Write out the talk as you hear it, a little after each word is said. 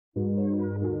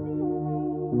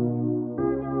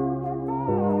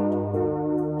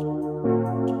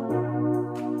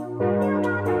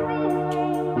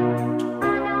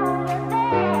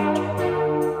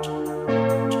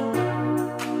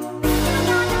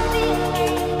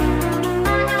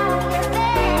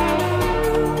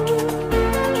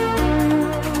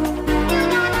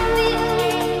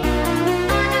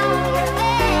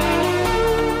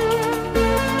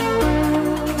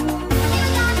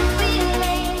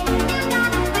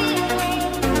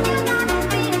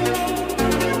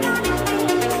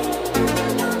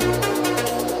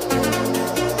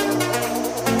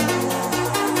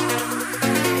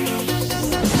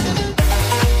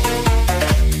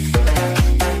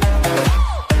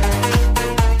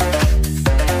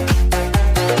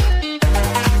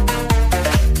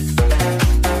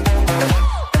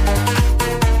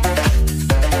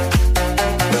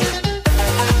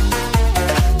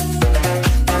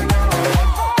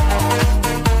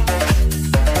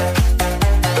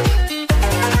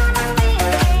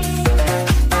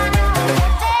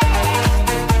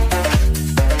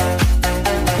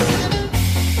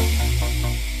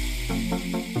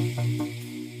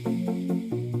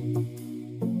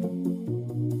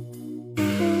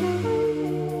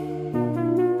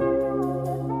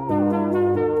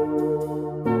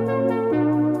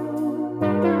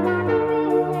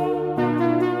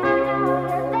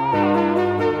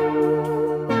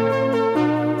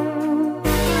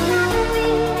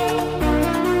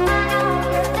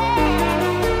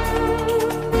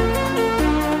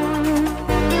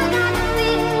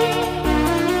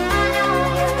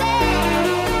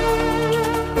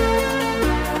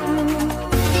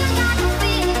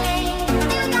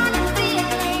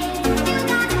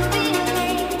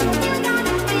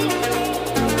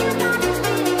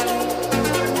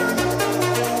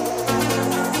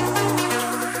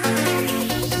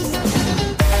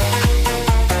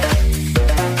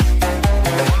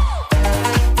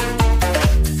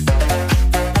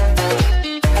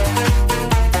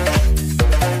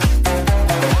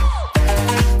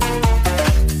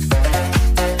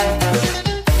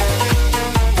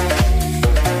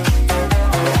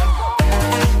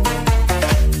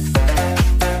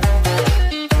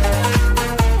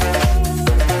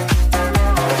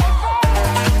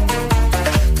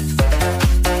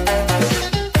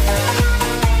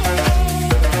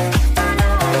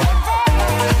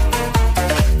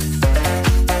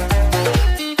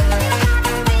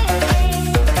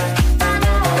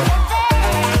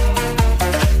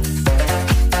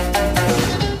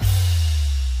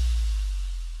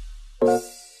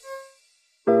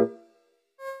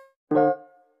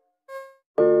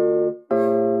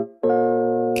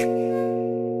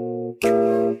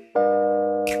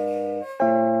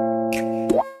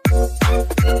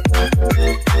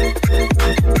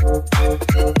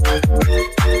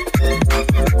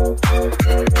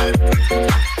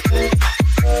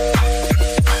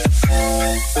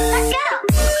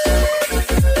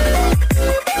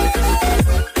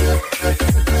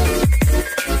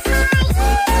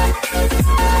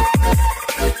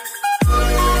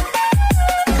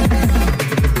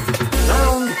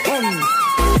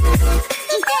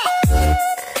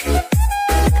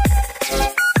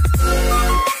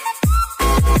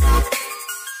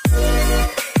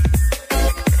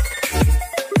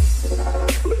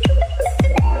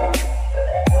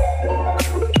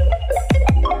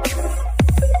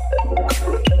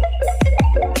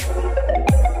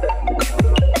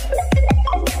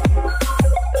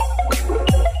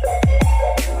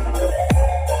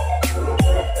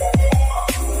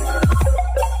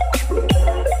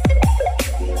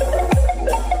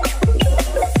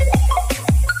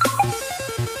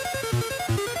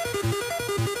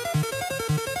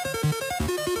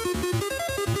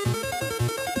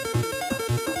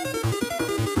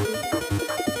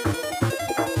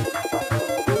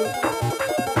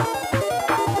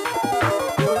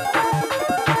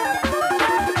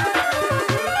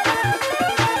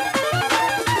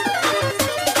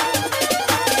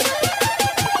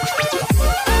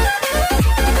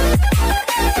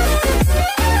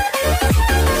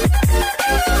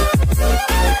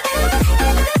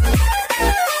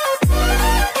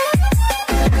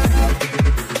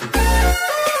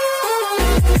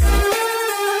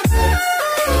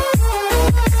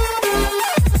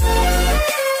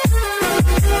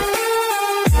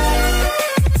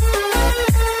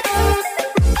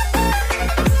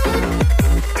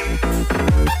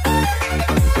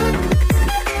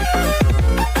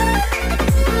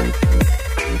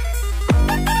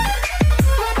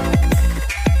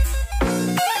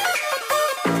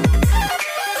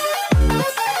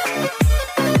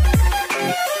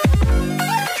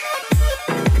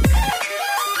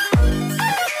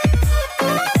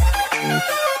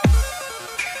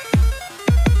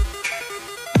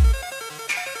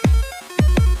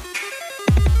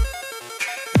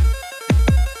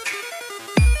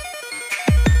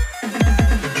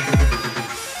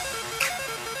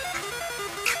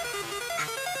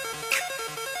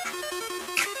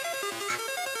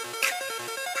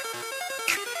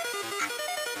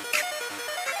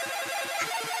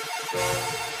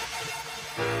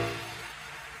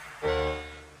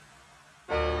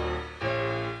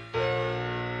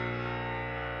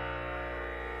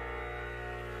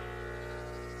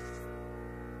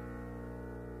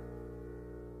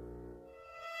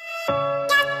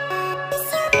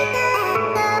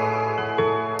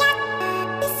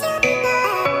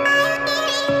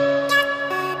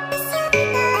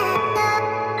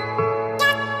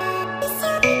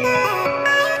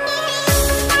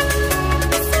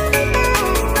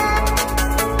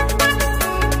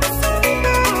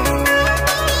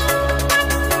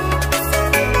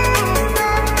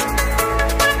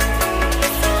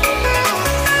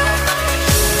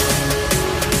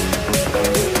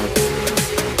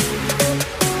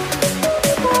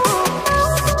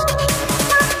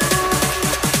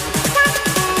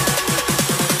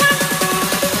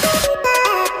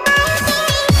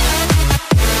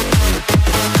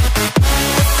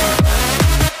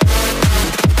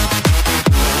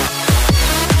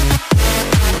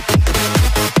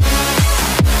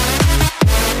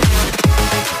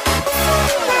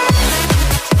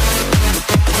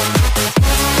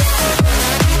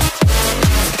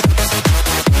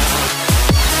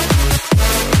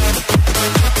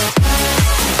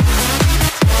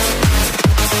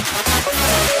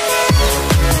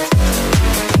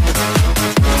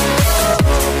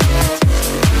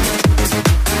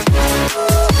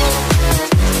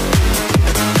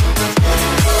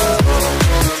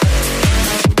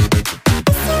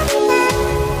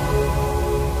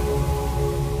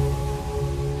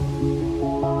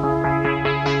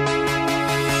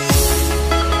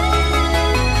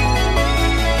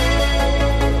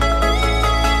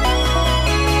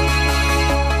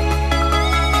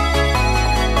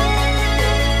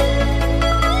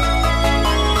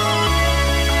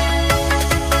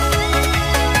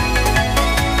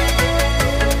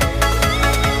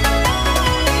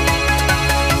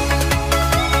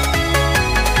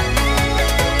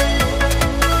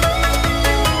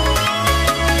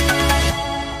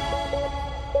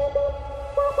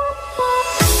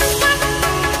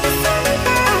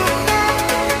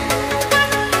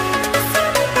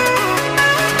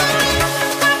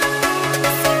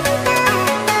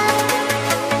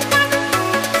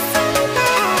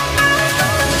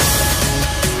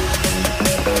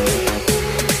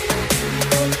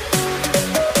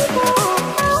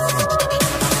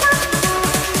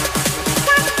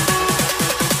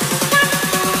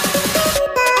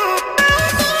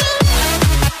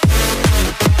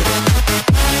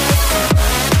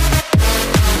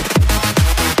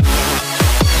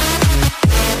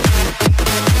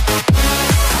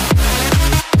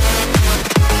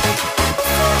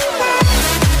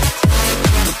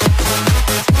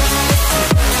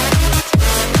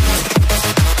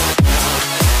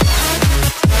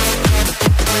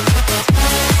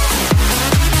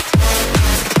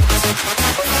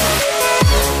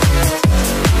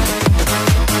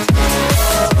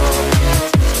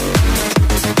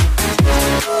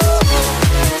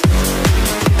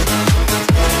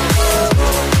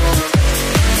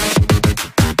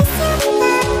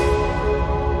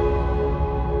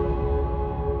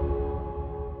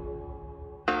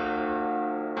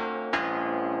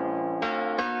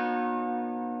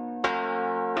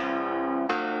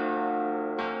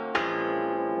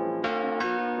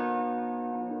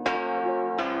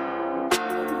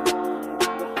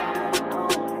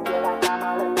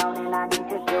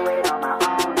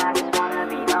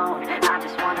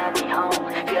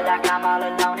all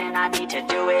alone and I need to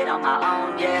do it on my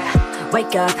own, yeah.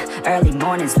 Wake up, early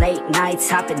mornings, late nights,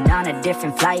 hopping on a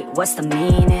different flight. What's the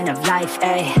meaning of life,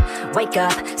 ayy? Wake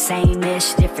up,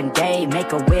 same-ish, different day.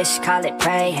 Make a wish, call it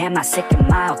pray. Am I sick,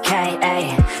 am I okay,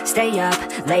 ayy? Stay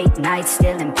up, late nights,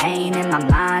 still in pain. In my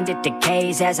mind, it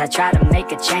decays as I try to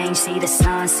make a change. See the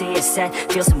sun, see it set,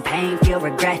 feel some pain, feel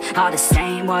regret. All the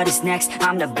same, what is next?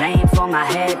 I'm to blame for my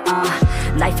head,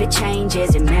 Life, it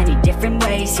changes in many different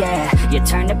ways, yeah. You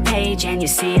turn the page and you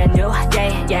see a new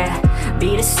day, yeah.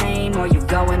 Be the same or you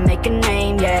go and make a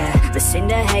name, yeah. Listen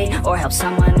to hate or help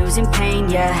someone who's in pain,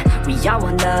 yeah. We all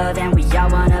want love and we all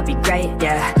wanna be great,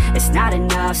 yeah. It's not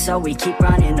enough, so we keep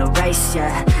running the race,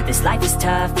 yeah. This life is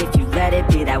tough if you let it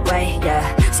be that way, yeah.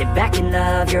 Sit back and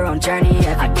love your own journey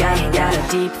every day. I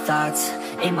got deep thoughts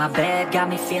in my bed, got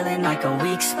me feeling like a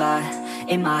weak spot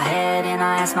in my head, and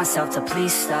I ask myself to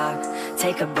please stop.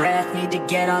 Take a breath, need to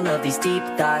get all of these deep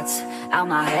thoughts out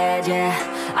my head, yeah.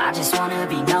 I just wanna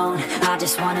be known, I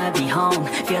just wanna be home.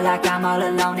 Feel like I'm all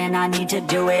alone and I need to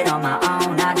do it on my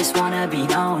own. I just wanna be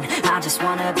known, I just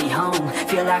wanna be home.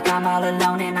 Feel like I'm all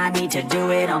alone and I need to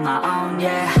do it on my own,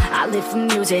 yeah. I live for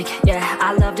music, yeah,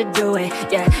 I love to do it,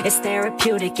 yeah. It's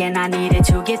therapeutic and I needed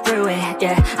to get through it,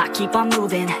 yeah. I keep on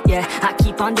moving, yeah, I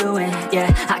keep on doing,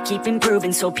 yeah. I keep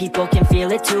improving so people can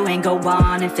feel it too and go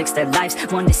on and fix their lives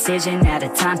one decision at a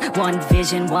time, one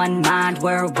vision, one mind.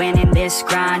 We're winning this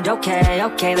grind, okay,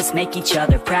 okay, let's make each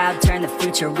other proud. Turn the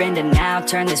future into now,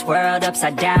 turn this world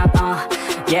upside down,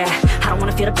 yeah. I don't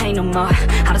wanna feel the pain no more,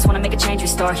 I just wanna make a change,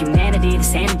 restore humanity. The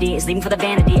sanity is leaving for the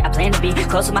vanity. I plan to be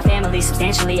close with my family,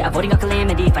 substantially avoiding a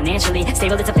calamity. Financially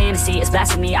stable, it's a fantasy, it's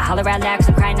blasphemy. I holler out loud cause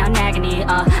I'm crying out in agony,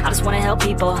 I just wanna help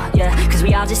people, yeah. Cause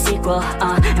we all just equal,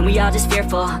 and we all just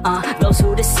fearful, those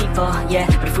who deceitful, yeah.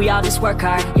 But if we all just work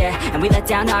hard, yeah, and we let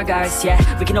down our guards, yeah,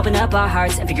 we can open up our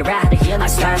hearts and figure out how to heal our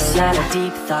scars. I got a lot of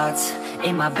deep thoughts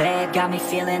in my bed, got me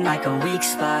feeling like a weak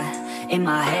spot in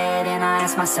my head, and I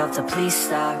ask myself to please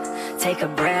stop. Take a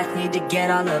breath, need to get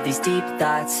all of these deep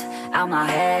thoughts out my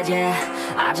head, yeah.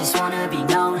 I just wanna be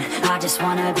known, I just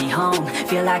wanna be home.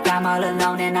 Feel like I'm all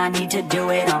alone and I need to do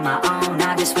it on my own.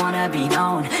 I just wanna be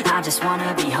known, I just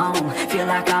wanna be home. Feel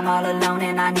like I'm all alone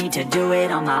and I need to do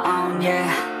it on my own,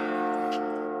 yeah.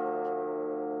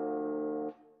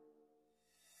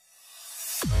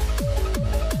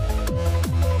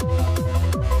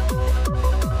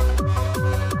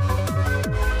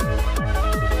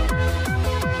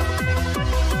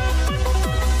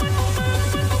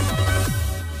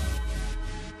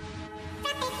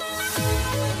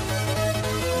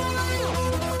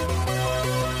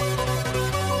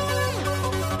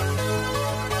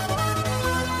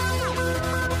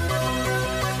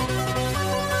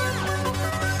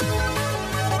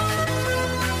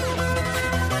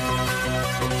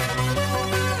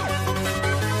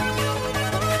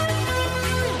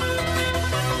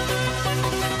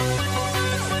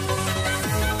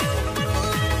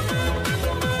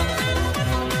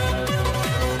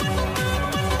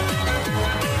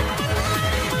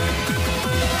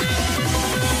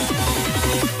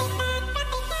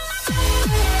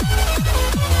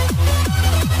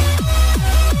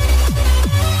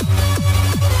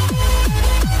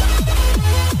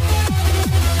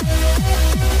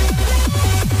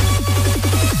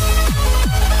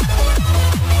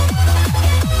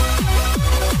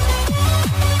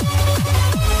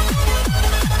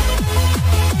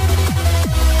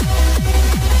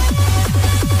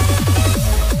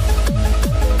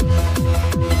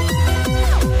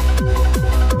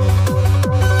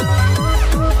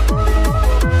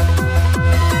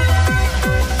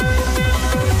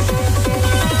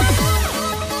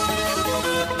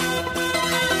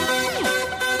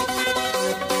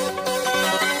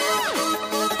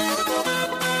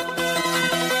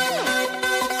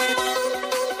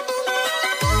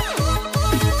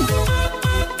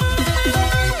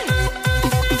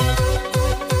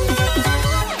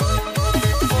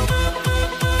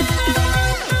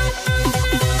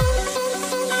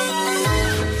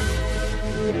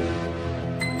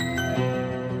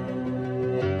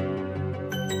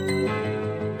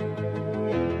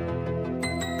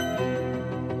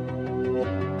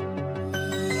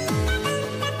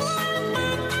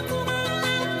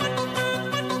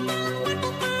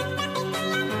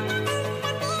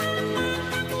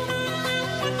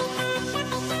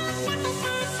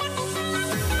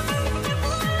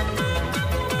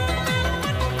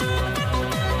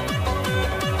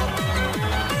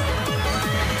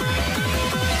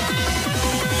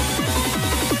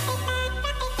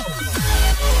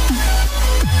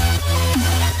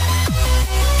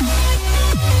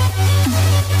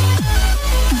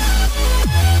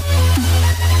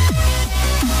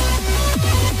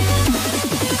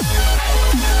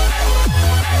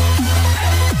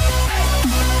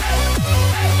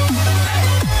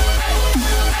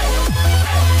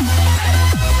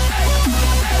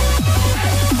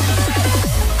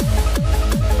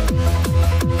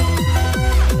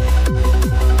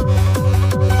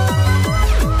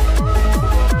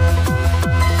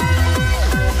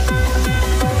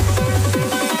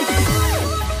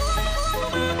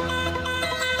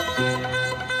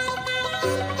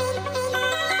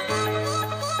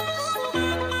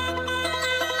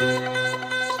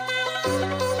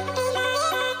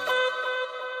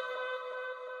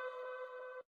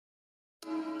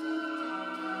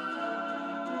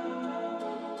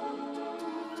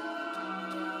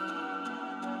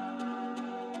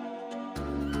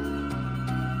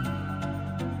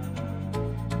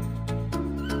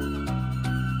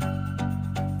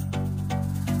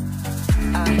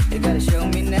 You gotta show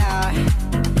me now.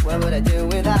 What would I do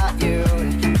without you?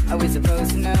 Are we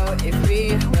supposed to know if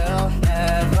we will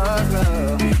never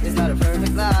grow? It's not a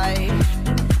perfect life.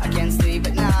 I can't sleep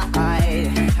at night.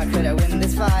 How could I win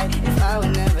this fight if I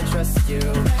would never trust you?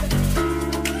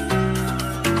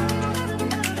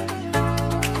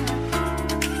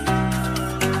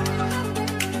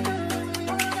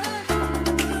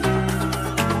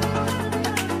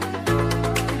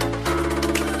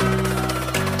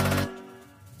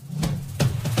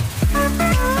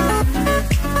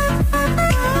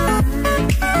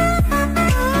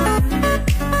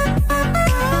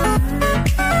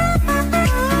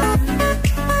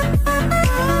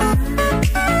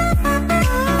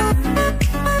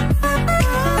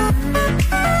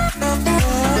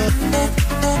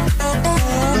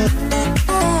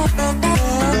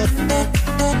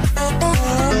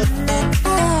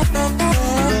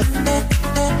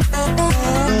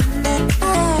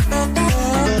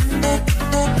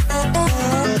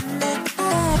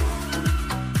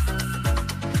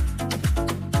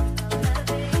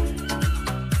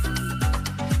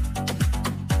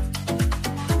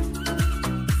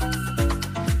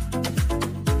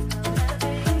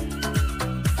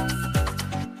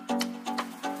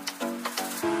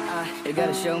 You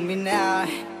gotta show me now.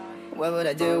 What would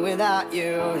I do without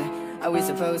you? Are we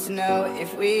supposed to know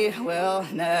if we will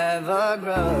never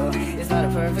grow? It's not a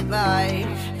perfect life.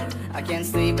 I can't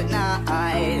sleep at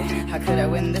night. How could I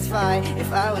win this fight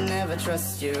if I would never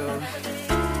trust you?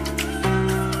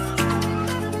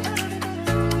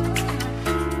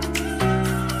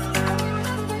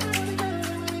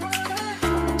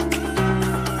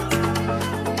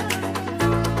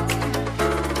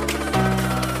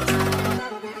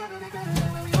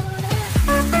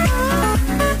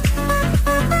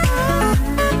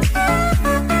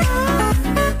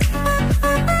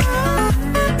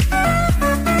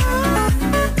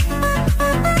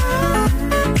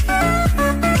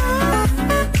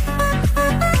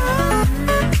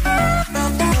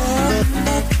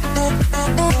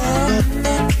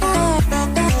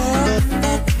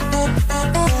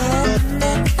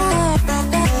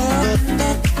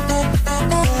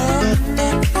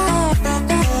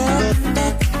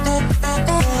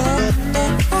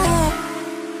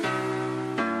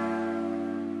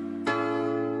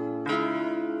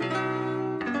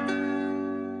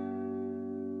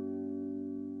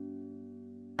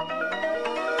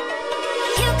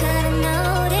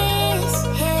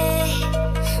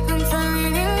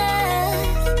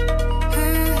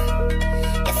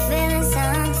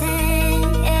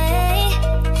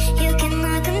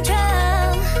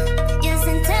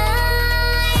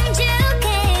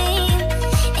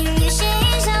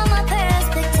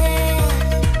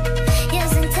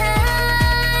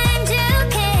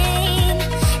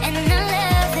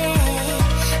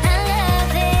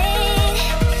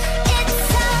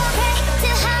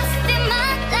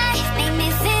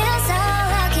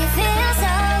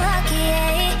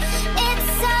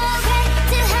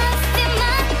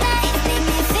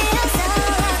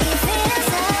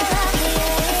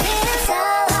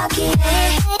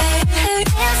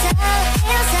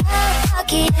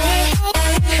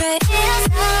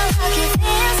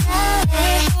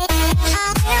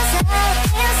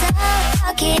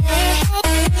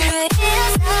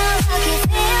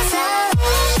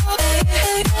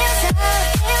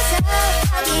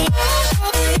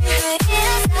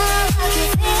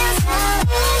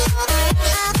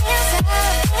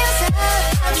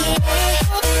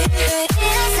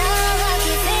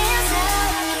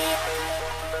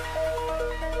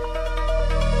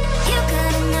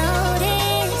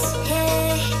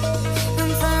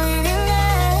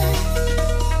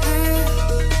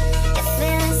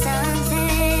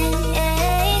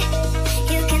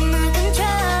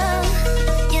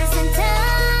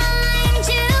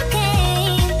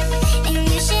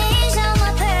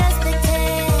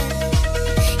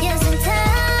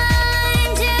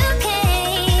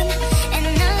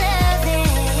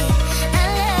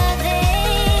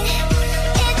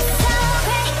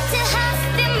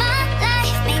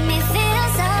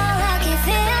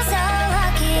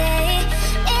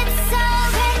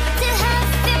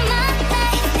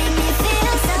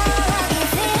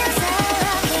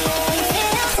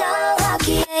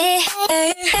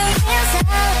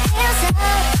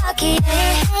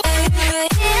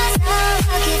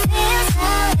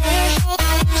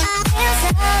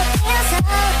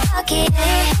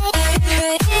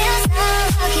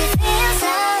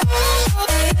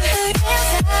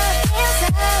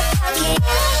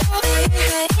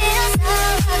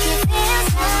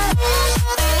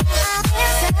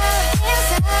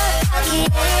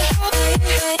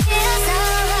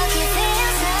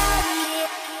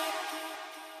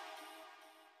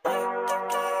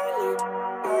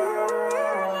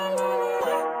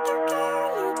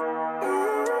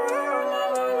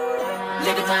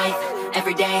 living life,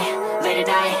 every day, late at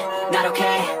night, not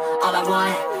okay. All I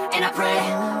want, and I pray,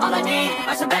 all I need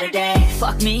are some better days.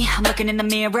 Fuck me, I'm looking in the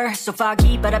mirror, so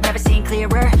foggy, but I've never seen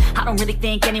clearer. I don't really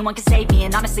think anyone can save me,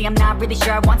 and honestly I'm not really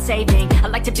sure I want saving. I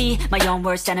like to be my own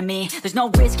worst enemy. There's no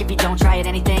risk if you don't try at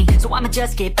anything, so I'ma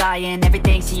just keep buying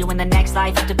everything. See you in the next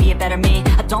life, have to be a better me.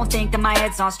 I don't think that my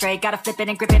head's on straight, gotta flip it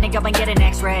and grip it and go and get an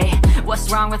x-ray.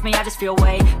 What's wrong with me? I just feel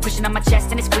weight pushing on my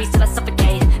chest and it squeezes till I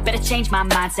suffocate. Better change my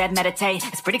mindset, meditate.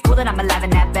 It's pretty cool that I'm alive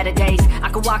and have better days. I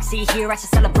could walk, see, hear, I should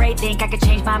celebrate. Think I could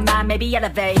change my mind, maybe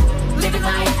elevate. Living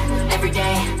life, every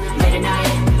day, late at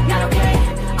night, not okay.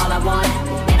 All I want,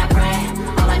 and I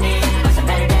pray, all I need are some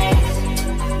better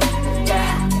days.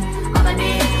 Yeah, all I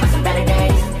need are some better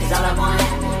days. Cause all I want,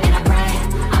 and I pray,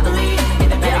 I believe in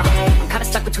the better days. I'm kinda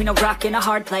stuck between a rock and a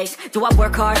hard place. Do I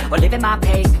work hard or live at my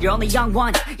pace? You're only young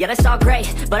once, yeah that's all great,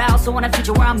 but I also want a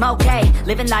future where I'm okay.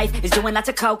 Living life is doing lots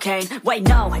of cocaine. Wait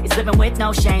no, it's living with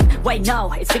no shame. Wait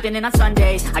no, it's sleeping in on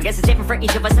Sundays. I guess it's different for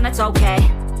each of us and that's okay.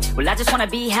 Well I just wanna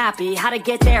be happy, how to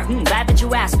get there, glad that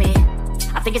you asked me.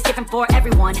 I think it's different for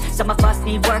everyone. Some of us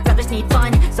need work, others need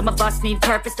fun. Some of us need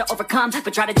purpose to overcome.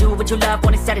 But try to do what you love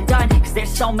when it's said and done. Cause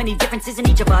there's so many differences in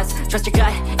each of us. Trust your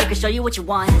gut, it can show you what you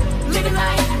want. Living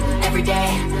life, every day,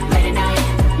 late at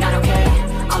night, not okay.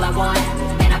 All I want,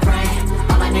 and I pray,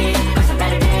 all I need are some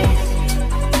better days.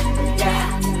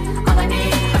 Yeah, all I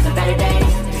need are some better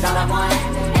days. Cause all I want,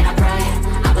 and I pray,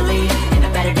 I believe in the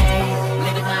better days.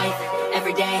 Living life,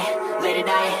 every day, late at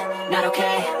night, not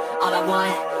okay. All I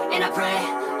want, and I pray,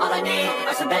 all I need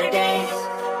are some better days.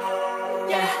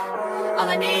 Yeah, all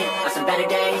I need are some better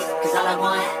days. Cause all I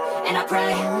want, and I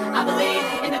pray, I believe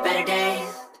in the better days.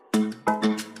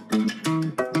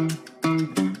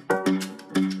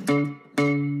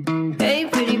 Hey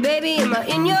pretty baby, am I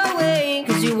in your way?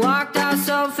 Cause you walked out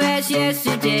so fast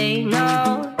yesterday.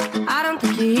 No, I don't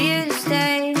think you're here to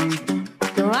stay.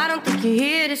 No, I don't think you're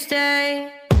here to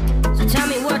stay. So tell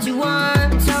me what you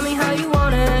want, tell me how you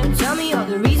want it. Tell me all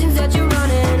the reasons that you're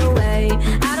running away.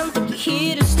 I don't think you're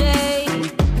here to stay.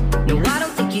 No, I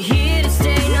don't think you're here to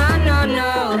stay. No, no,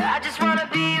 no. I just wanna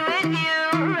be with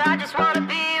you. I just wanna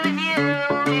be with you,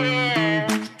 yeah.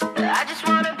 I just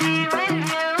wanna be with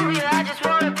you. Yeah, I just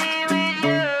wanna be with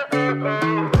you.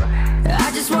 I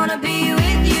just wanna be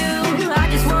with you. I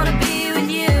just wanna be with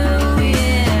you,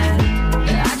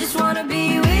 yeah. I just wanna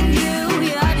be with you.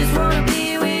 Yeah, I just wanna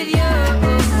be with you.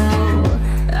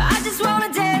 I just wanna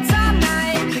dance all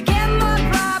night, forget my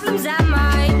problems, I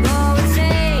might go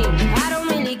insane. I don't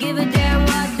really give a damn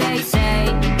what they say.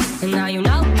 And now you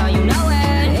know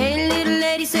it. Hey little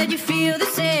lady, said you feel the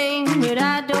same, but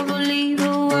I don't believe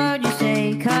a word you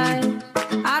say. Cause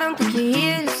I don't think you're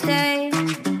here to stay.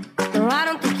 No, I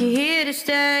don't think you're here to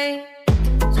stay.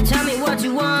 So tell me what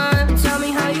you want, tell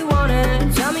me how you want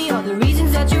it. Tell me all the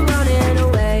reasons that you're running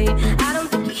away. I don't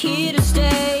think you're here to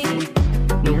stay.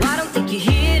 No, I don't think you're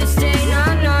here to stay. No,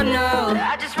 no, no.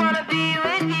 I just wanna be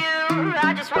with you.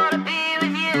 I just wanna be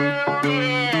with you,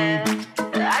 yeah.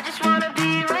 I just wanna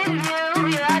be with you.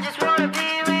 Yeah, I just wanna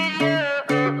be with you.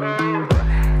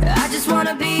 I just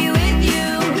wanna be with you.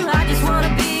 I just wanna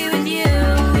be with you,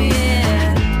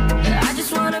 yeah. I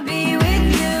just wanna be with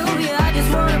you. Yeah, I just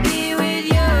wanna be with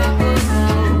you.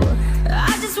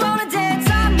 I just wanna dance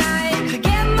all night,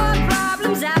 forget my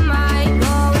problems, I might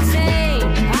go insane.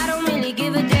 I don't really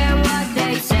give a damn what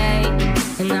they say.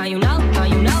 And now you know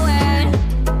it.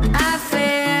 I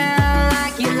feel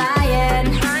like you're lying,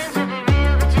 trying to be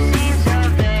real but you seem so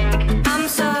fake. I'm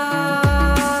so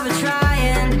over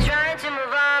trying to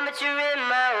move on but you're in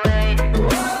my way.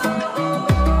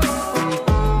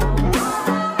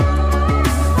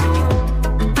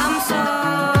 I'm so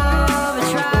over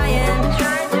trying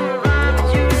to move on but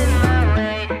you're in my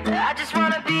way. I just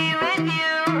wanna be with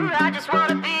you. I just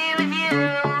wanna be with you,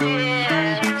 yeah.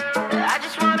 I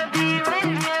just wanna be with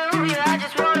you. Yeah, I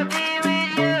just wanna be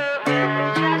with you.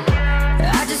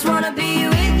 I just wanna be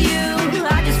with you.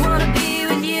 I just wanna be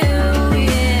with you,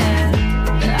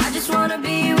 yeah. I just wanna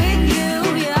be with you.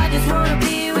 Yeah, I just wanna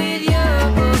be with you.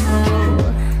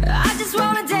 I just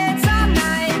wanna dance all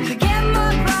night, forget my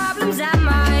problems, I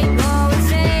might go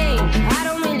insane. I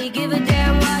don't really give a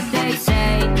damn what they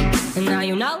say. And now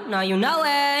you know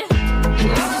it.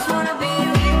 I just wanna be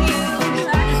with you.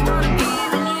 I just wanna be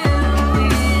with you,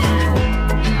 yeah.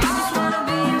 I just wanna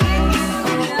be with you.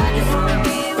 Yeah, I just wanna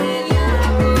be with you.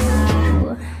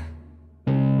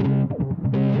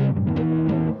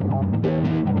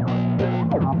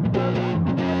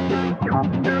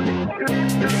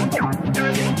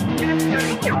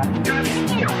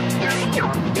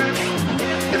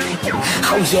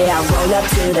 Oh yeah, I roll up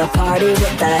to the party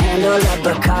with the handle of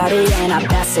Bacardi, and I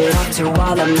pass it off to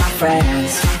all of my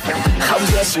friends. Oh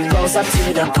yeah, she rolls up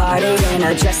to the party in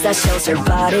a dress that shows her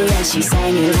body, and she's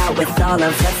hanging out with all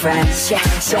of her friends. Yeah,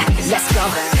 let's go.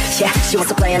 Yeah, she wants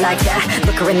to play it like that.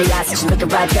 Look her in the eyes and she's looking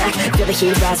right back. Feel the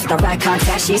heat rise with our eye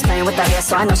contact. She's playing with her hair,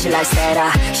 so I know she likes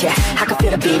that. Yeah, I can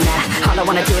feel the beat now. All I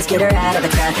wanna do is get her out of the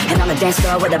crowd, and on the dance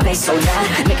floor with the bass so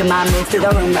loud, making my move through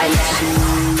the room right now. She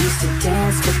used to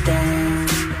dance, but then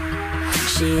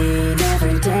she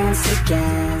never danced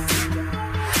again.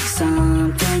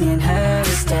 Something in her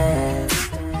is dead,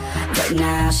 but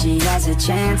now she has a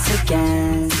chance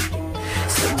again.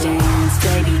 So dance,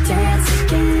 baby, dance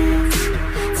again.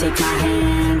 Take my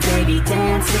hand, baby,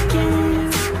 dance again.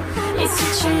 It's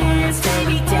your chance,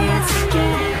 baby, dance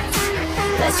again.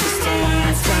 Let's just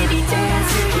dance, baby,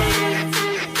 dance again.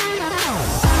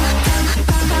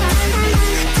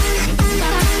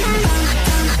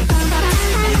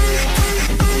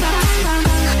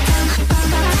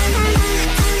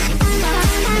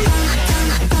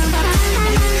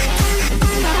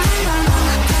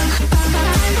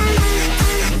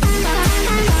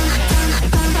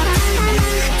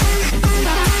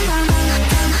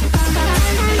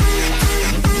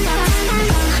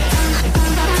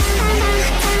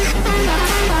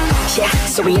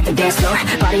 So we hit the dance floor,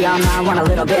 body on mine, want a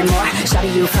little bit more.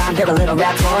 Shawty, you fine, build a little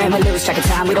rapport, and we lose track of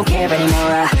time, we don't care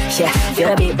anymore. Yeah, feel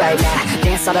the beat right now.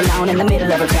 Dance all alone in the middle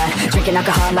of a crowd, drinking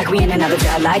alcohol like we in another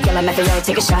drought. Like LMFAO,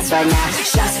 taking shots right now.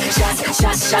 Shots,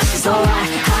 she's so hot.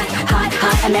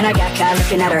 And then I got caught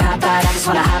looking at her hot bod. I just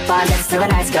wanna hop on, dance till the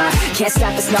night's gone. Can't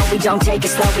stop us, no, we don't take it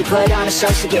slow. We put on a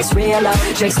show, she gets real low.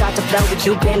 Drinks start to flow, we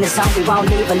keep in the zone. We won't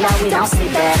leave alone, we don't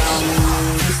sleep at all. She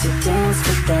used to dance,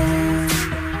 but then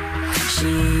she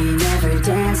never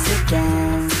danced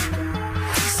again.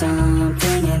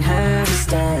 Something in her is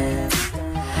dead,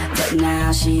 but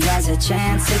now she has a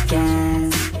chance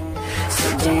again. So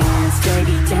dance,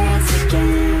 baby, dance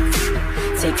again.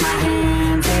 Take my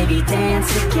hand, baby,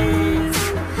 dance again.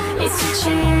 It's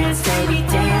your chance, baby,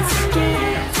 dance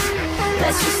again.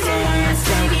 Let's just dance,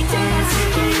 baby, dance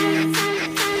again.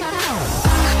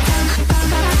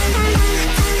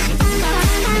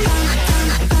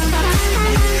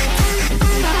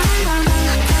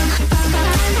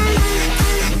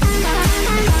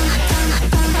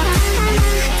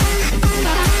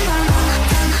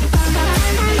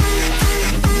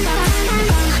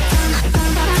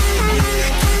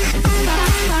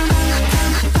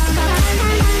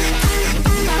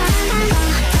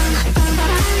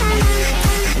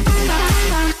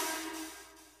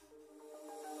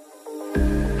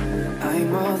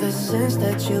 Sense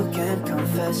that you can't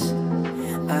confess.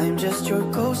 I'm just your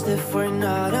ghost if we're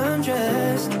not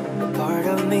undressed. A part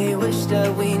of me wish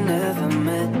that we never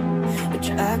met, but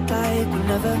you act like we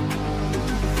never.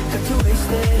 Got too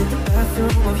wasted in the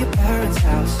bathroom of your parents'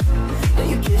 house. Then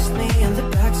you kissed me in the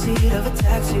backseat of a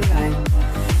taxi ride.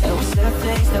 And we said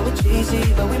things that were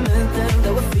cheesy, but we meant them.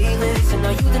 There were feelings, and now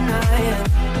you deny it.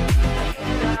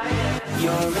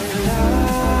 You're in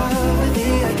love with the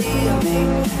idea of me,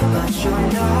 but you're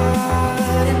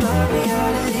not in my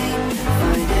reality.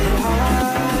 Find it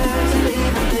hard to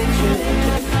even picture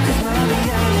it, 'cause my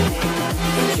reality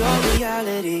ain't your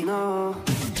reality, no.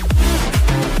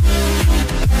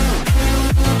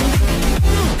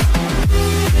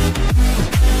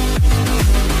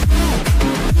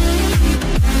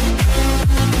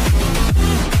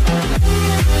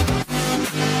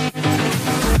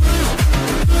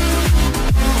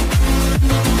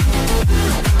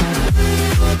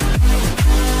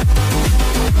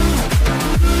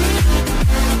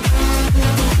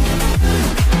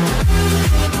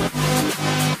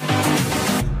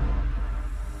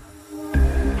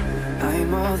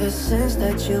 Sense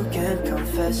that you can't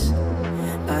confess.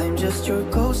 I'm just your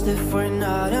ghost if we're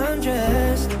not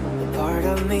undressed. A part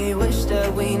of me wish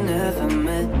that we never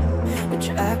met, but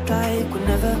you act like we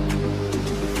never.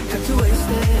 Got too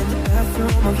wasted in the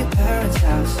bathroom of your parents'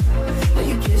 house. Then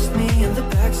you kissed me in the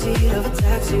backseat of a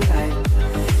taxi ride.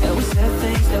 And we said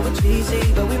things that were cheesy,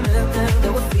 but we meant them.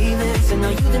 There were feelings, and now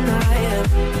you deny it.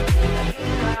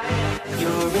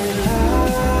 You're in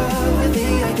love with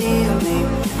the idea of me,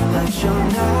 but you're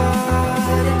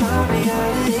not in my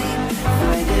reality.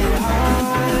 Find it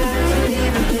hard to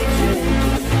even picture it,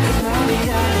 'cause my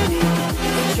reality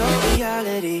ain't your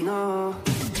reality, no.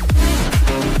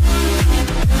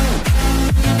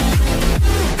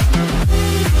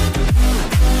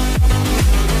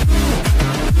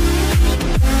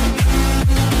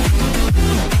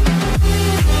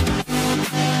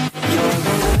 You're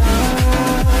in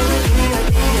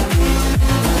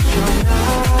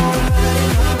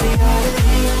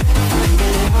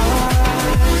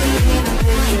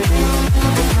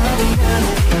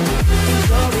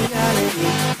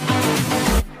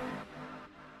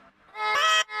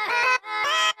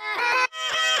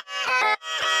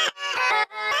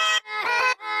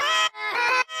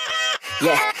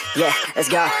Yeah, let's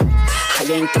go. I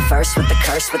ain't the first with the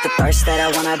curse, with the thirst that I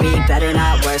wanna be better,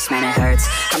 not worse, man it hurts.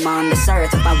 I'm on this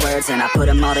earth with my words and I put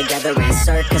them all together,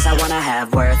 insert, cause I wanna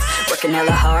have worth. Working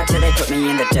hella hard till they put me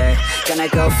in the dirt. Gonna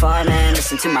go far, man,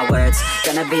 listen to my words.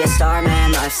 Gonna be a star,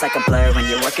 man, life's like a blur. When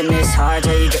you're working this hard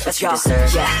till you get what you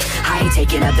deserve. Yeah, I ain't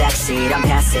taking a backseat, I'm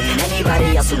passing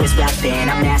anybody else who is rapping,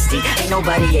 I'm nasty. Ain't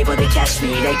nobody able to catch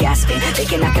me, they gasping. They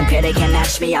cannot compare, they can't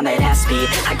match me, I'm at half speed.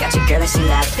 I got your girl and she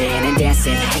laughing and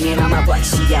dancing, hanging on my butt,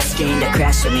 she asking to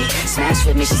crash with me, smash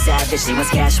with me, she savage, she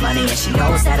wants cash money, and she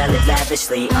knows that I live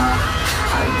lavishly.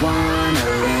 I wanna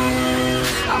live,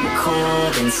 I'm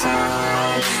cold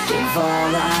inside, give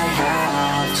all I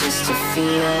have just to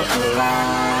feel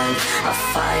alive. I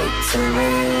fight to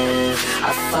live,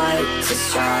 I fight to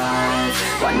strive,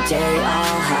 one day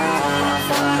I'll have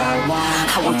what I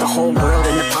want. I want the whole world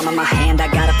in the palm of my hand, I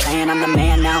got a plan, I'm the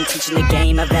man, now I'm teaching the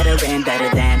game, a veteran, better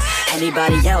than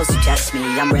anybody else who tests me.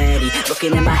 I'm ready,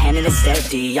 looking in my hand and it's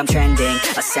steady, I'm trending,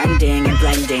 ascending and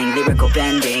blending, lyrical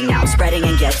bending, now I'm spreading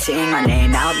and getting my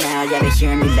name out now, yeah, they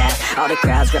hearing me laugh, all the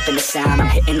crowds repping the sound, I'm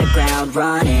hitting the ground,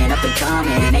 running, up and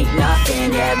coming, ain't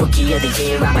nothing, yeah, rookie of the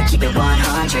year, I'ma keep it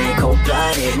 100,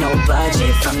 cold-blooded, no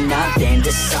budget, from nothing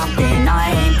to something,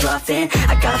 I ain't bluffing,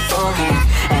 I got a full hand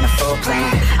and a full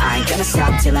plan, I ain't gonna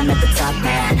stop till I'm at the top,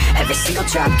 man, every single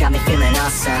drop got me feeling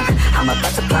awesome, I'm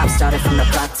about to pop, started from the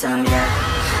bottom, yeah,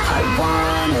 I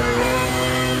wanna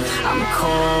live, I'm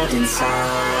cold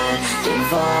inside,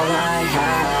 give all I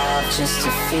have just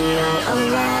to feel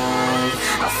alive,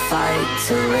 I fight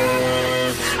to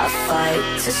live, I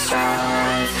fight to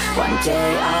strive, one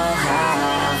day I'll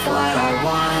have what I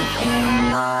want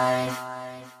in life.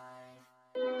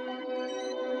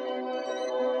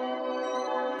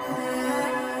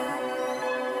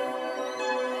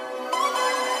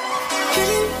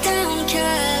 Heading down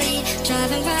Cali,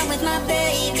 driving round with my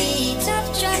baby, top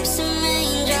drops and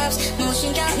raindrops,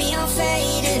 motion got me all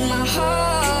faded, my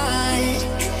heart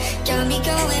got me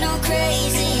going all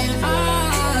crazy, and I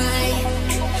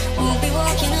won't be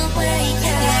walking away,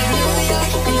 yeah. New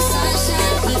York in the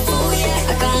sunshine, I'm a fool, yeah.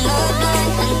 I got love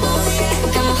line and ooh, yeah.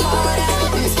 Got my heart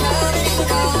out and it's covered in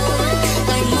gold,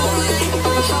 like moonlight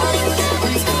over Hollywood,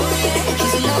 and it's cool, yeah.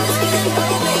 Cause you know it's good,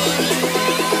 oh baby,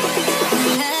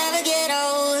 we'll never get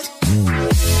old.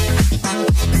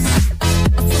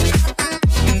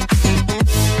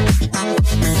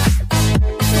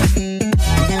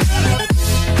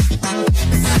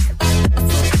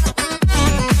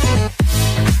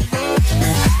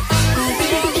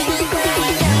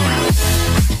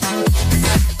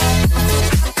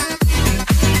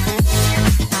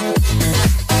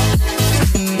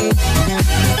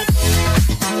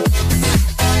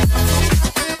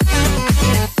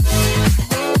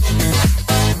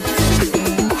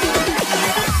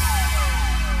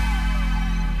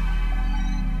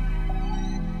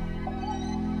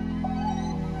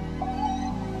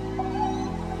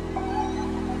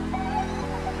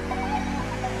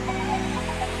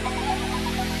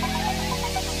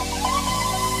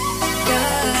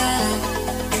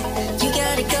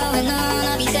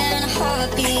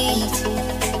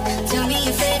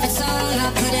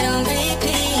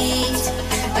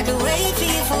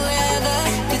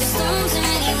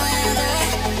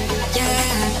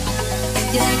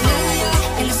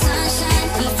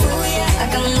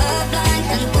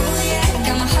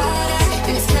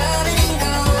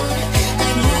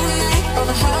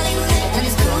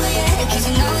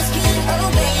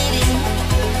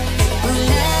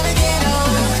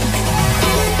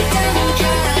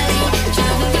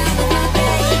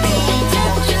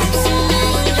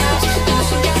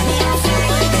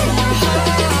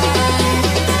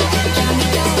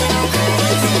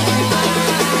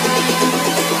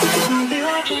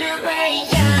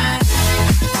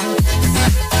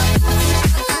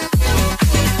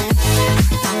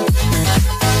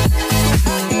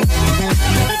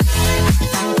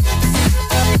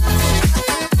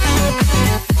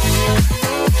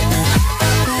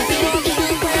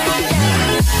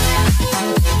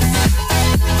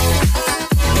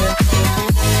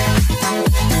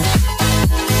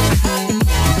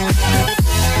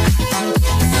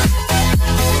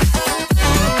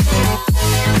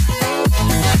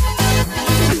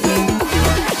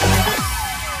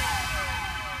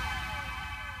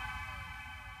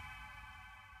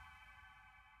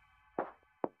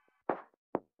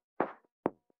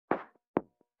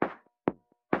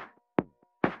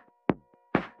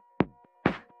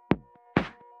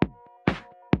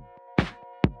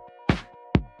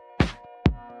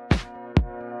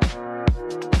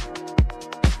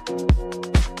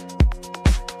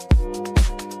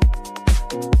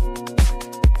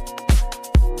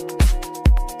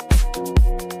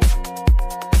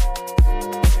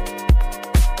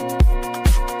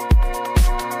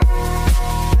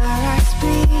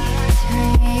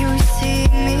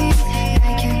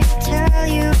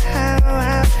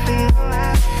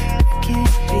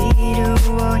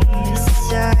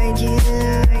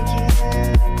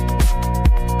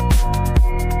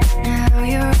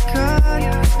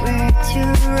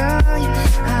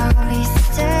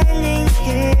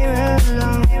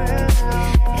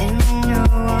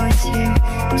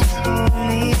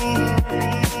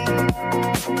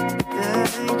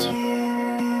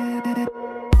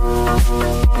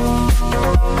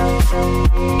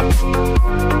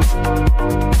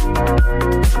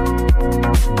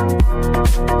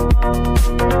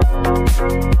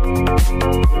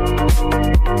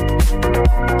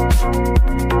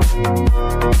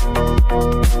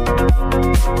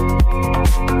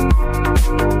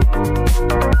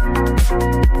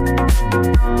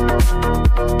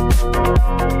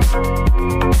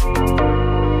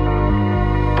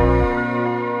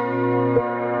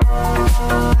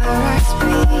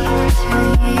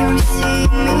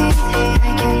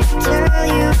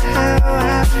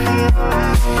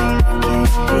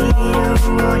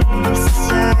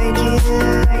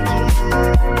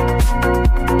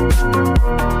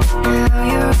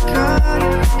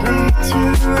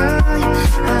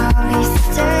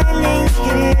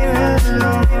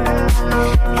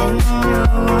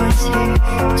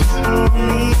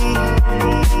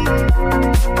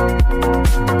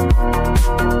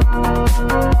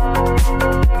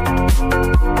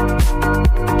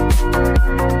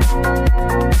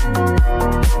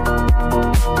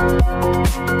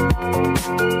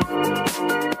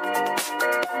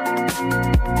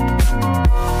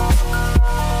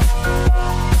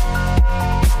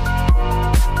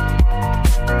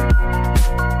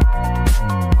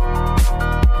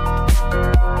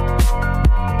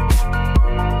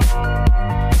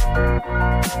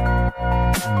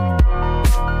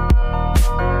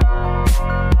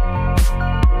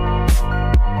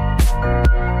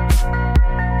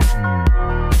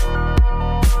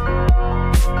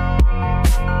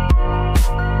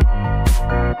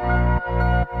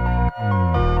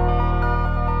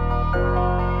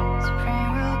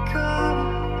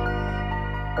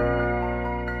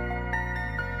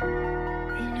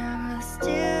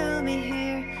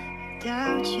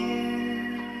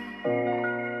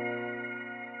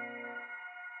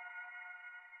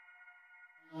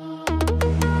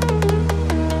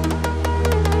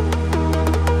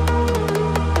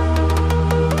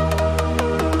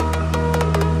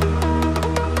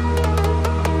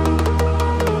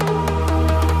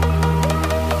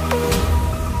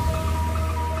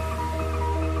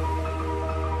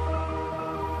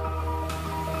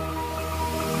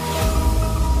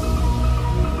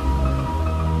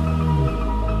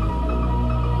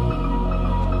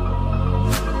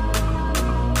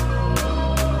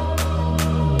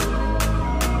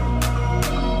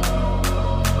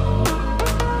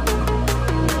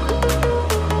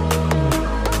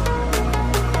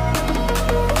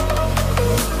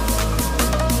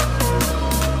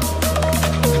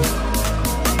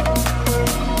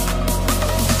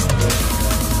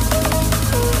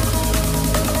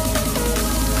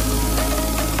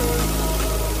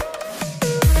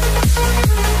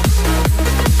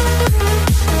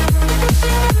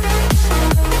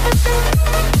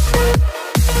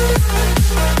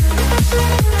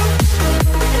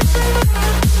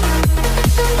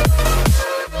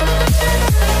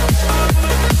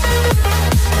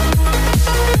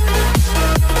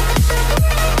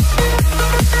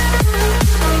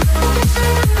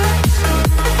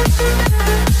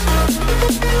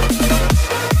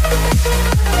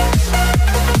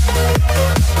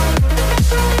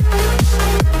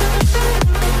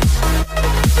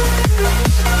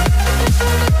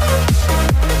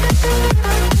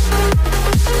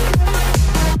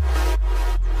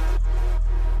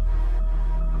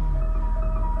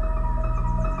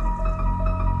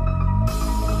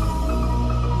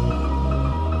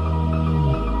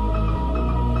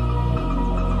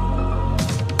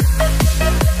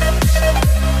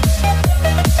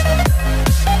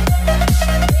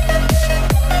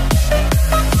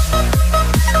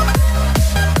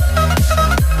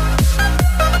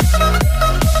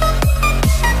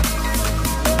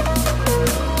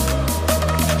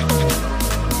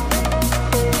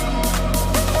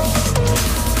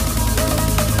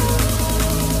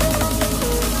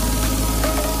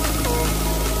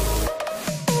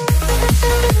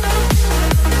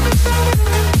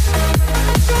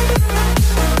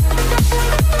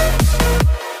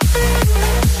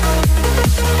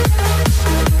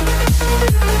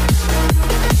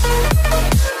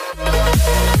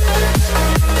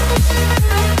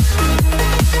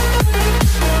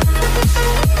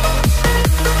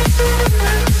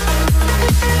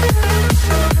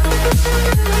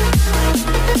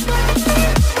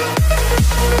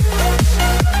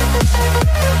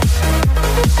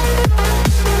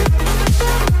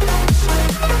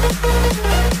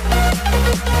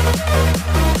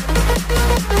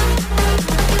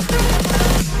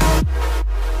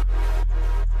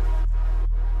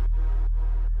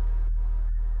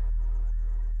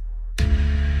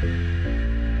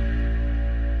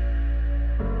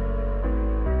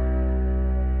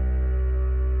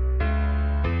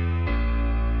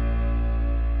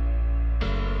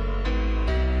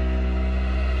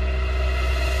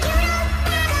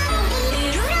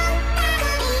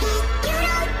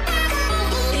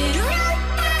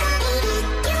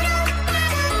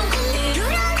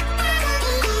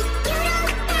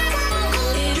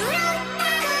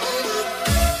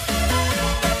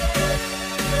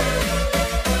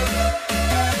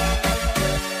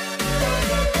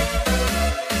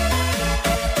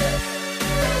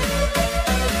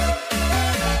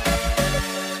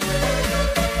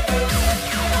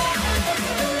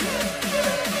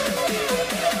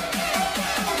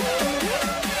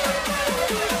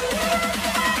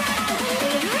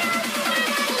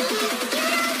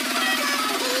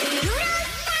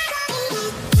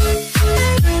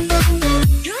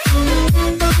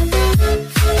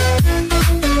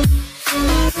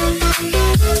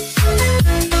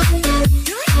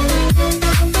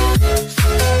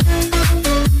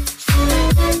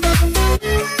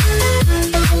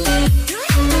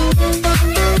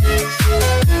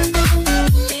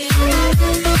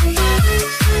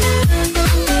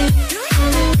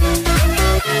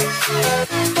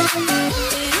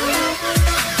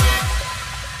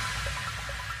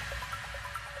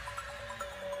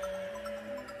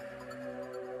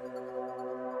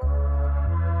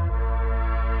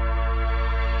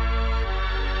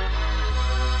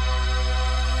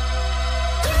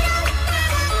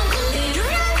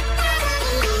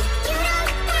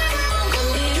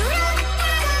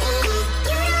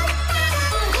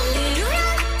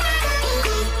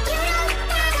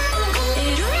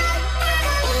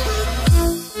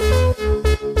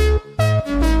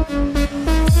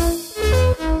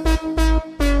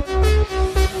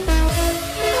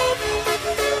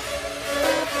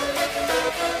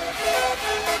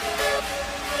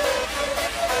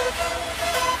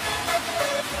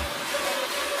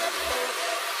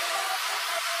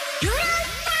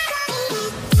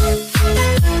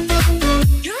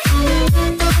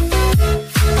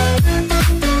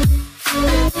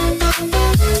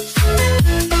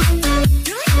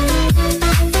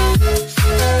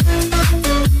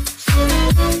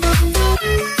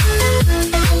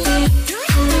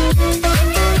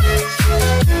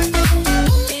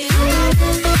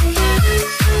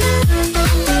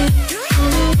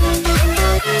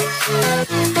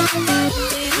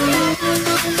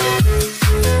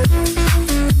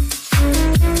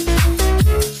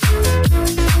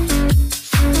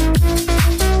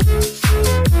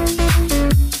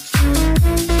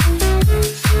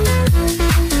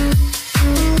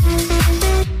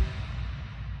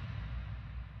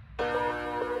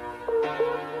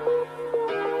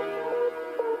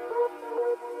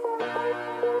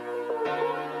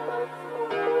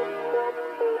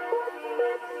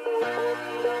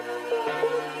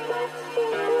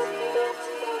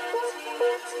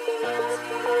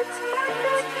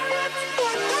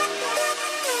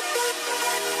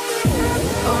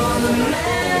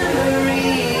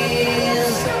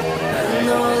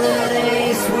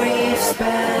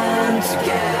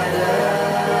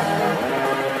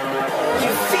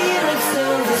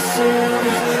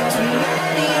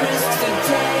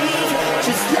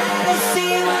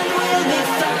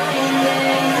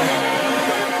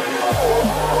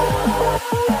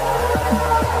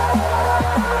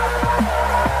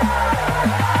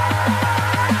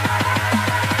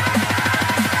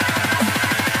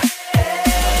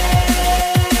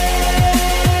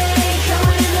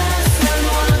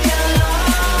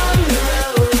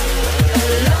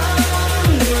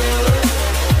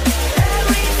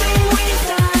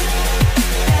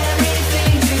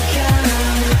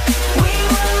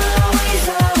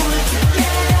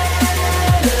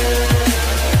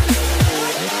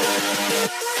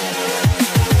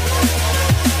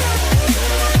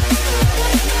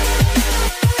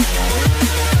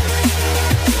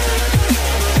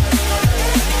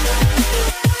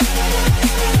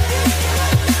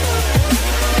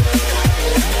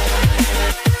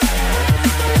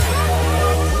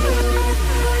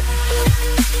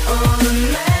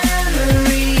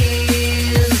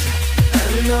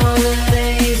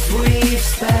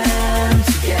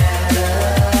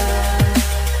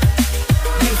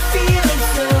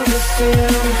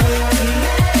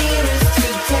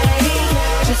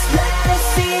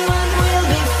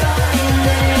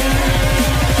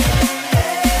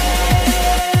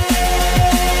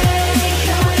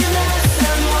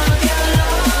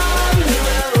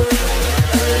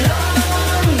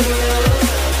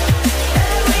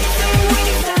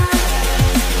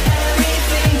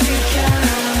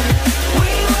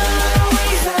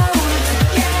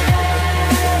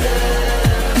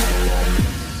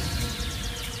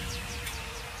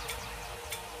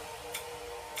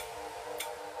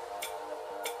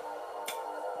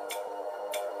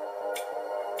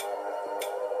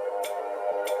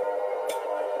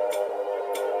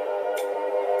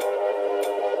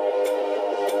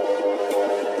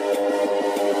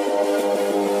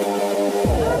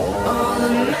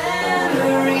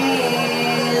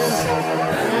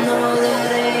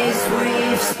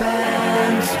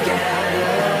 together.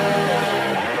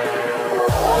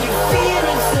 You feel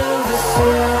it so the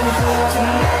soon. Too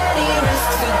many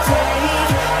risks to take.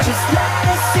 Just let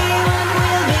us see what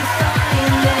we'll be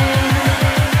finding.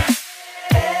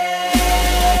 Hey,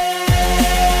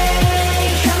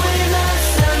 come with us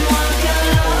and walk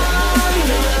along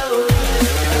the road.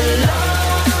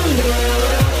 Along the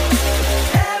road.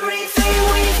 Everything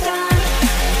we've done,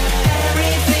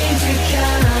 everything to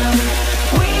come,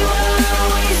 we will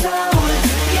always hold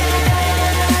together.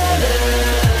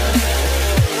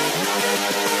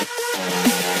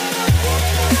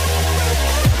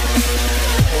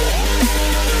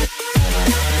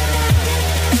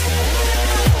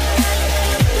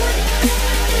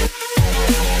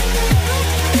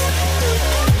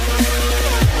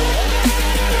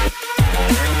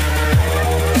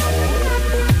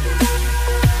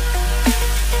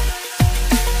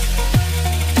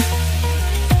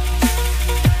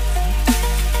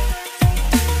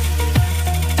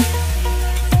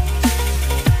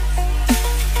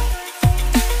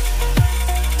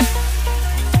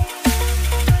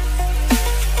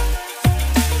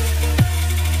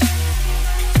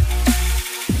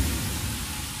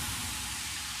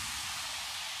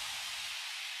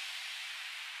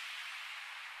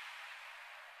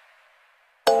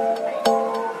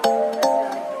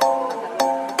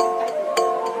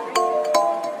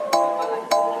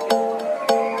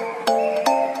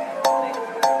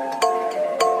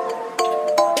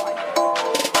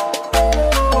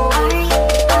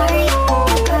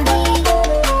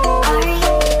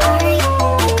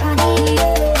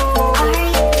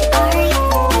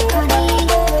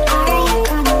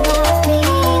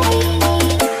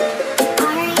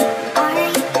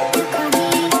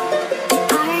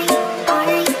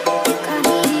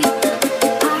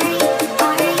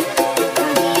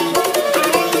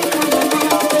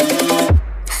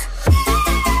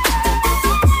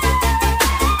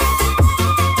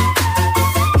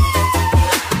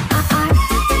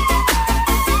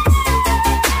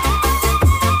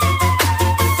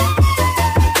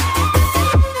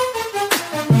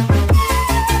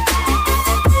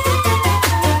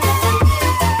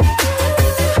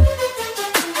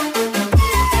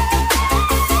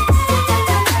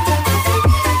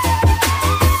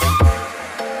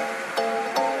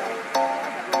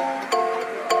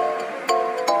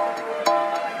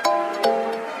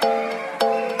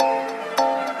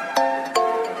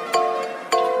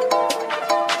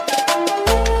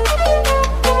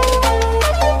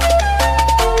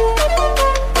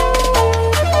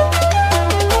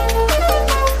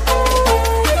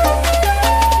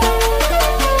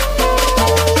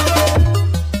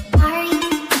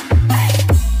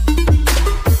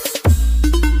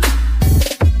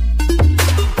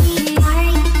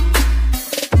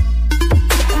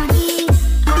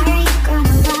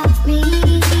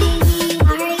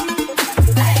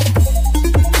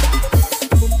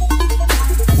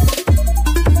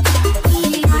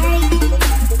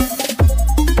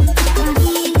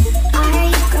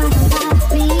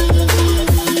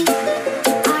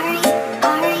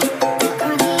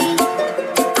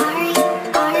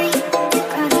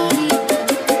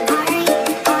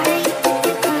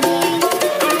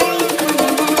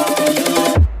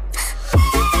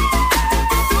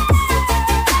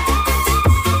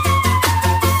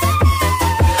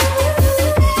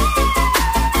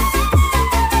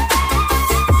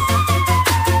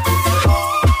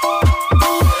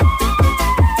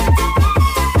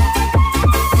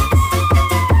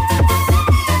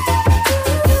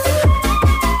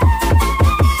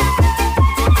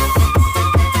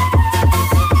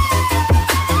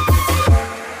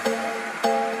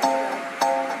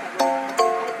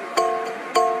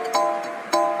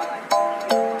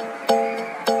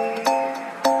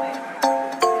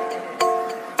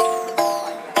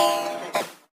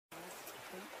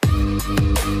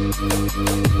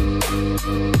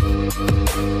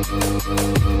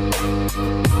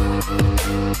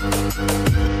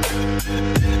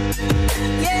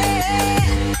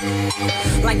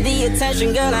 Like the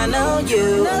attention, girl, I know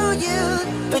you.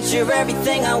 But you're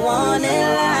everything I want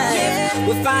in life.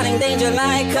 We're fighting danger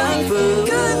like kung fu.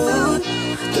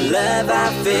 The love I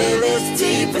feel is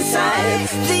deep inside.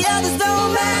 The others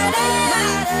don't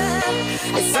matter.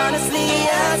 It's honestly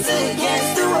us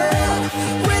against the world.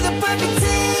 We're the perfect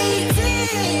team.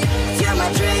 You're my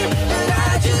dream, and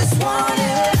I just want it.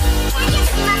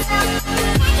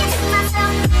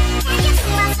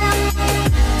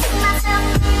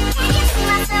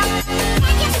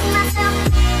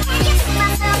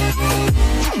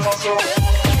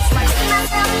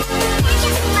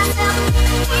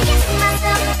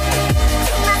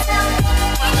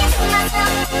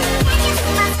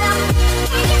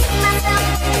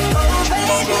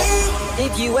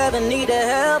 if you ever need a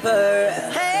helper,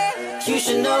 you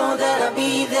should know that I'll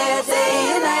be there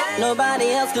day and night.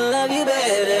 Nobody else can love you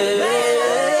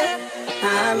better.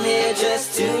 I'm here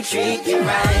just to treat you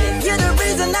right. You're the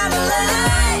reason I'm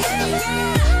alive.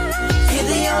 You're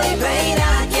the only pain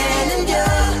I can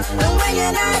endure. And when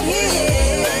you're not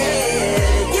here,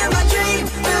 you're my dream,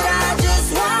 but I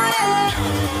just wanna.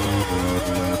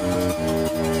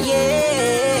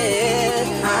 Yeah,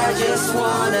 I just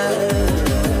wanna.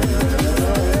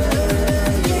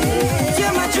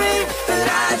 You're my dream, but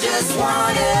I just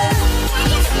wanna.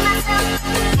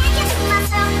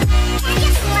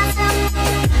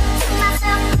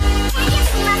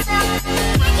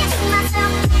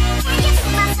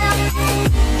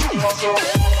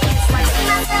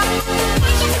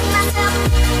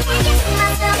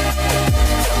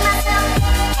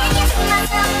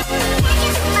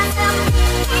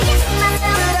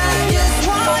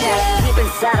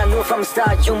 Inside I knew from the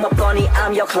start, you my bunny,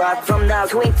 I'm your Clark. From now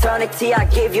to eternity, I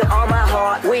give you all my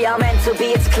heart. We are meant to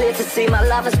be, it's clear to see. My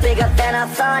love is bigger than I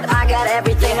thought. I got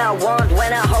everything I want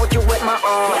when I hold you with my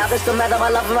arms. The others don't matter, my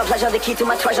love and my pleasure, the key to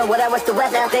my treasure. Whatever's the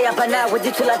weather, day up and out with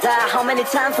you till I die. How many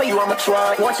times for you I'ma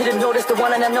try? Want you to notice the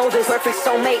one and I know this. Perfect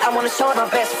soulmate, I wanna show it my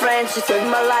best friend. She saved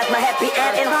my life, my happy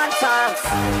end in hard times.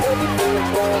 Everything is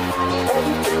love,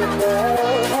 everything is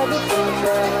love, everything is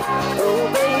love. Oh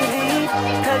baby,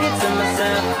 hug it to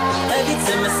myself, hug it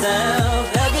to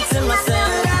myself, hug it to myself.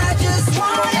 But I just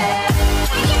want it.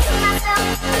 Hug it to myself,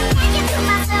 hug it to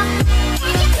myself,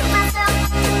 hug it to myself,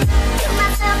 to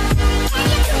myself,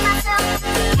 hug it to myself,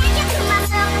 hug it to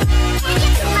myself, hug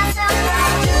it to myself. But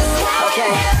I just want it.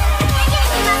 Okay. Hug it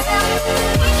to myself,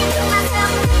 hug it to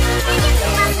myself, hug it to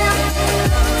myself,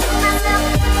 to myself,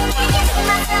 hug it to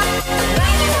myself,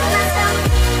 hug it to myself,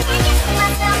 hug it to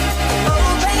myself.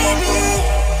 Oh baby.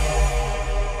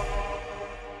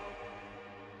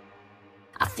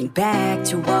 I think back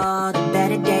to all the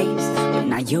better days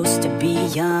when I used to be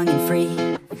young and free.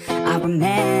 I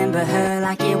remember her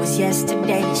like it was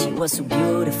yesterday. She was so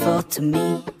beautiful to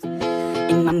me.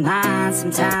 In my mind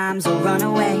sometimes I'll run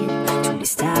away to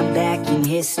this time back in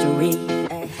history.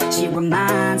 She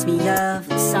reminds me of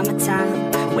the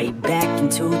summertime way back in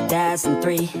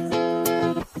 2003.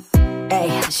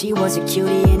 Hey, she was a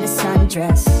cutie in a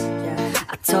sundress.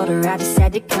 I told her I just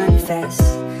had to confess,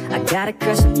 I got a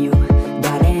crush on you,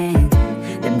 darling.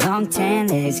 Them long tan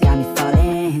legs got me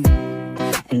falling.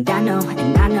 And I know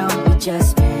we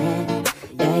just met,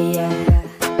 yeah,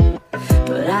 yeah.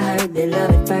 But I heard that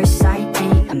love at first sight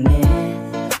ain't a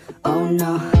myth. Oh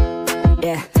no,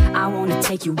 yeah. I wanna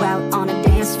take you out on a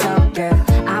dance floor, girl.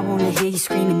 I wanna hear you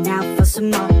screaming out for some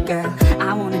more, girl.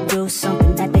 I wanna do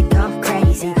something that they call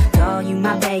crazy. Call you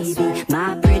my baby,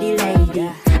 my pretty lady.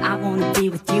 I wanna be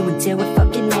with you until we're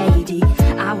fucking 80.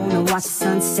 I wanna watch the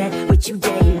sunset with you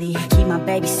daily. Keep my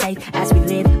baby safe as we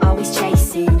live, always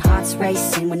chasing. Hearts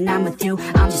racing when I'm with you,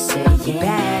 I'm just saying.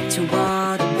 Back to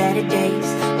all the better days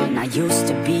when I used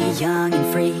to be young and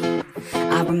free.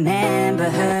 I remember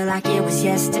her like it was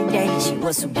yesterday. She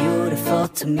was so beautiful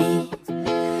to me.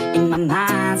 In my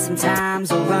mind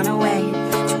sometimes I'll run away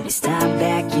to this time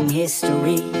back in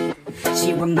history.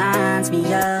 She reminds me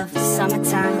of the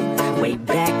summertime way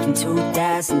back in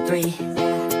 2003.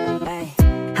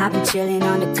 I've been chilling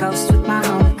on the coast with my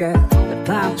homegirl. The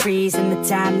palm trees and the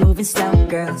time moving slow,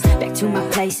 girl. Back to my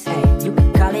place, hey, you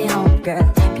can call it home, girl.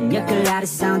 Pina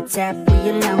coladas on tap, we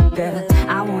alone, girl.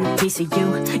 I want a piece of you,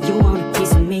 you want a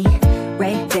piece of me.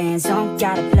 Ray-Bans on,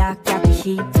 gotta block out the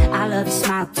heat. I love your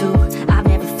smile too, I've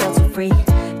never felt so free.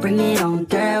 Bring it on,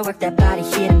 girl, work that body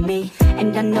here to me.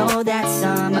 And I know that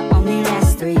summer only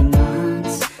lasts 3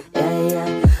 months, yeah, yeah.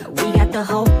 We got the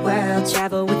whole world,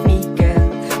 travel with me,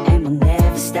 girl. And we'll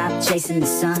never stop chasing the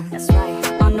sun. That's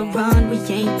right. On the run, we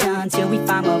ain't done till we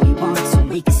find what we want. So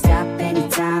we can stop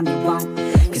anytime we want.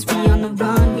 Cause we on the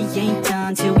run, we ain't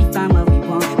done till we find what we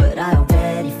want. But I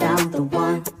already found the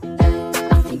one.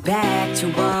 I think back to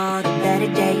all the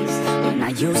better days when I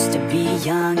used to be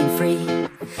young and free.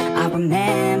 I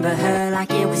remember her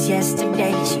like it was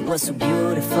yesterday. She was so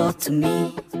beautiful to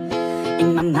me.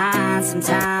 In my mind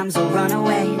sometimes I'll run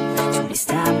away to this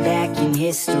time back in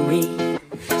history.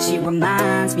 She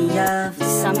reminds me of the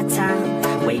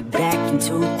summertime way back in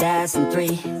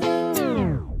 2003.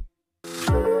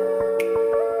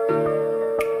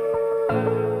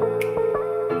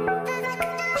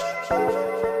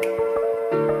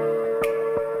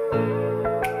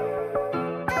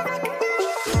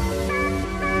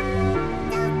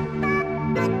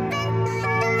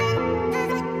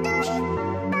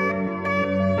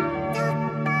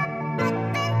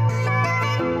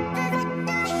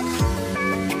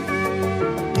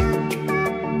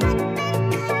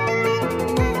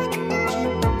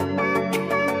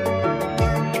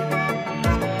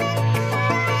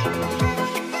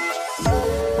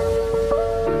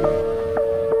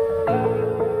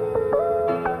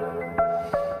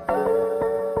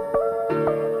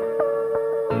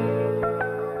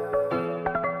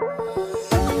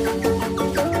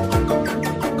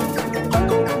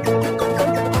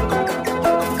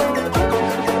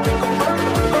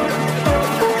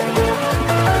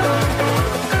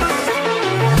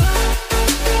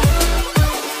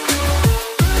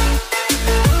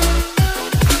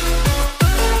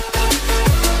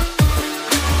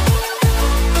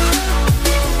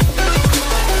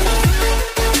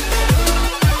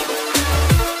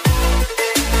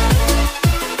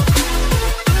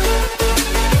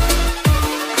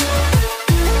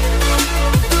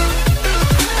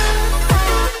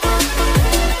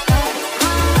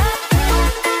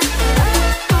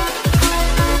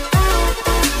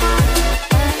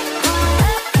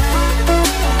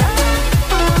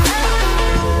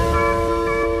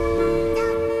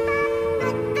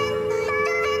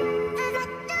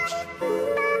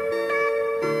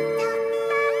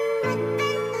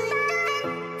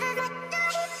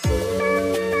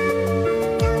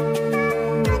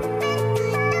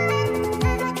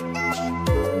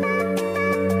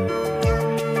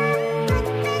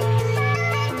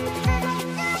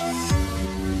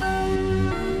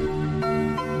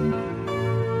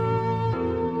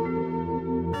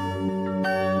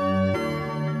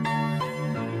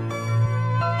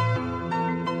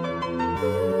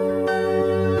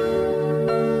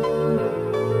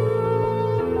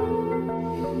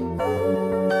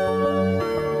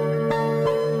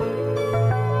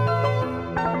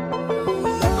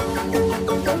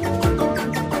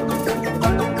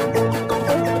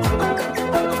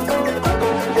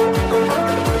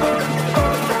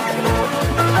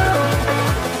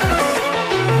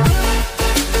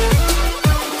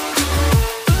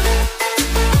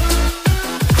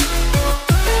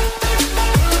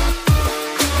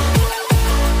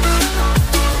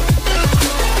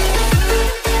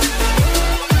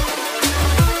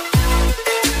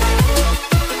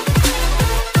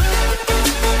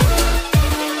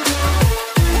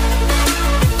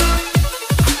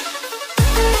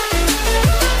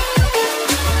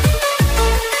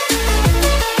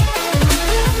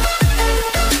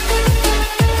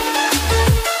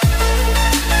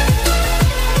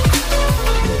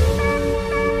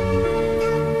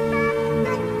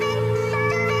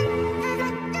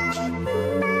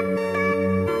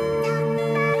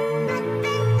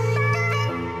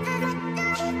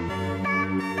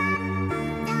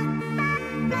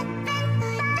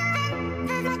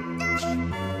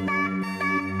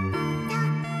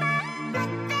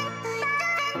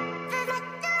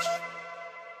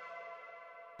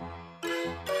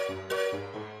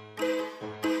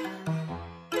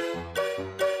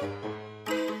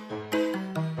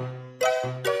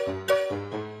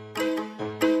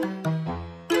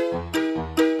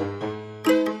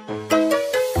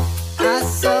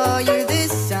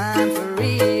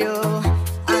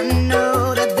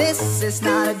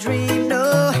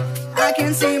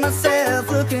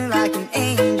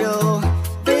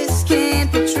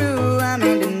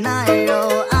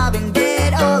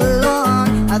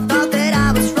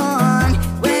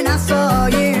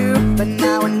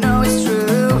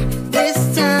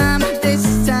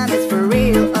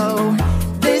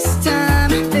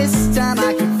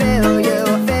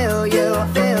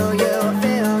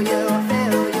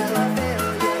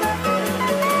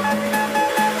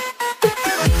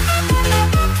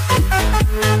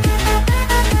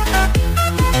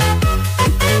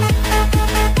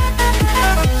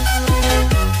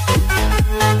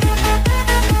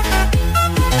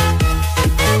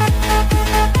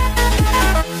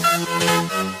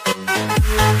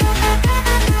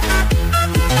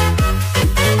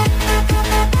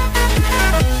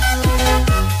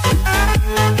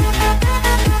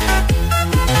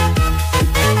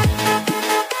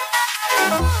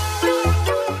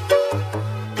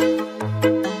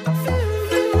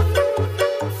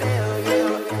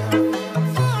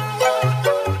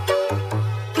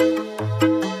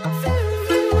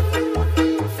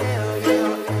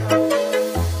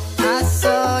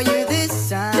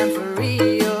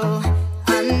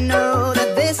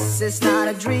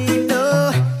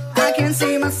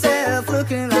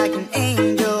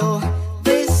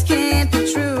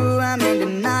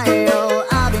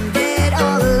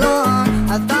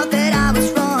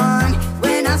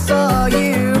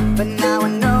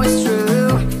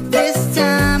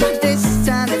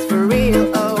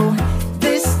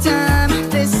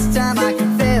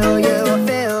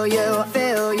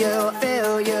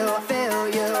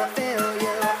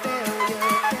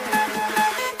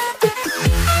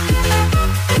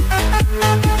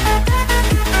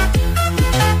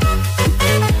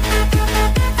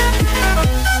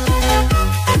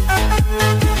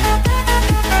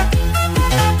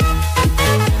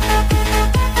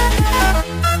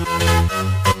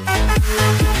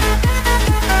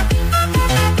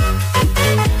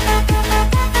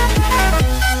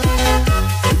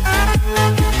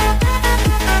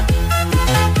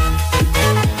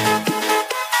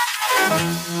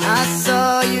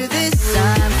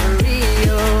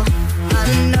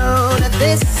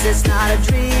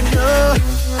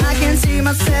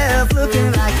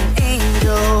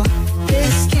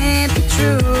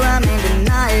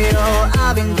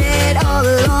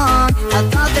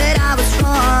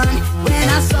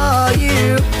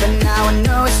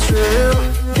 know it's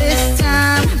true. This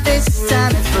time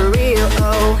it's for real.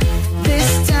 Oh,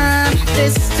 this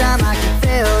time I can